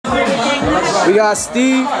We got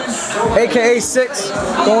Steve, aka 6,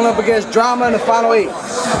 going up against Drama in the final 8. Who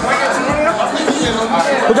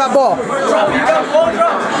got ball? Listen,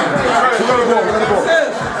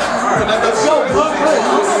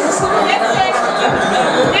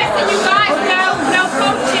 you guys, no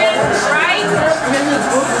coaching, right?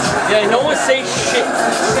 Yeah, no one say shit.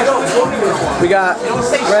 We got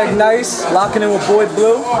Greg Nice locking in with Boy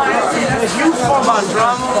Blue.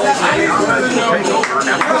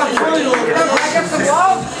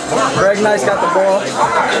 Greg Nice got the ball.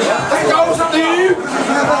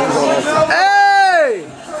 Hey!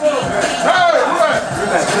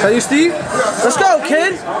 Is that you, Steve? Let's go,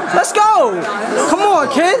 kid. Let's go. Come on,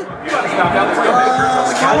 kid.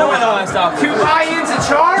 I know that stuff. 2 buy-ins a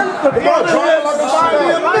charm?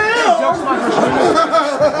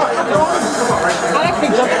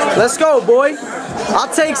 Let's go, boy.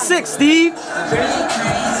 I'll take 6, Steve.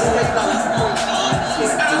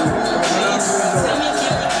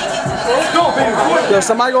 Yo,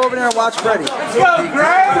 somebody go over there and watch Freddie.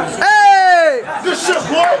 Hey! Good shit,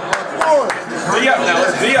 boy. Be up now.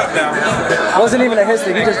 Let's be up now. Wasn't even a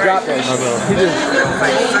history. He just dropped it. He just.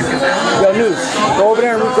 Yo, News. Go over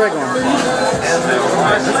there and root Greg on.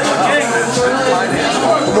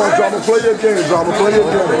 Come on, Drama. Play your game, Drama. Play your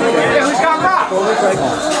game. Yeah, who's got rock? Go root Greg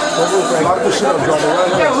on. Lock this shit up, Drama. Right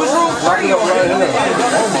here. Yeah, who's rooting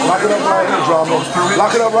Lock it up right here. Lock it up right here, Drama.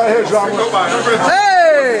 Lock it up right here, Drama.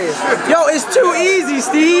 Hey! Yo, it's too easy,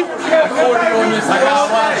 Steve.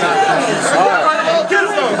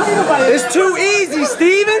 It's too easy,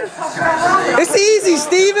 Steven. It's easy,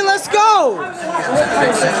 Steven. Let's go. Right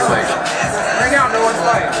now, no one's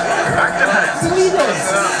playing.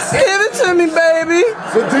 Give it to me, baby.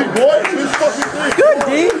 Good D, boy. Good fucking D. Good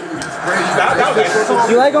D.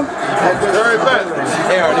 You like him? Very bad.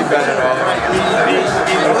 They already betted already.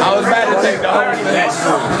 I was mad to take the 100 minutes.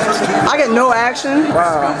 I get no action.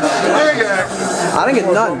 Wow. I didn't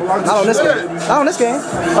get none. Not on this game. Not on this game.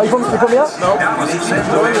 Oh, you put me up? No.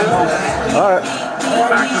 Alright.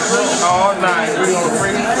 All night.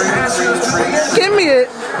 Give me it.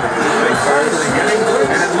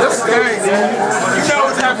 This game, you know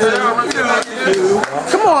what's happening.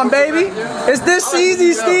 Come on, baby. Is this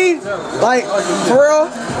easy, Steve? Like, for real?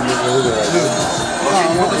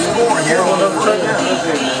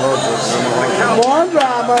 Come on,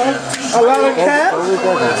 Drama. A lot of caps.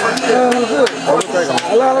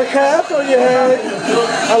 A lot of caps on your head.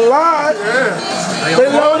 A lot. They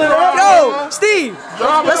loaded up. Yo, Steve.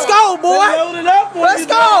 Let's go, boy. They loaded up. Let's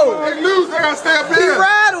go. They lose, they gotta stay up He here.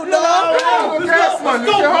 rattled, dog. Gas money,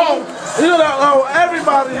 get home. You know,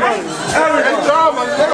 everybody knows. Everybody. Drama.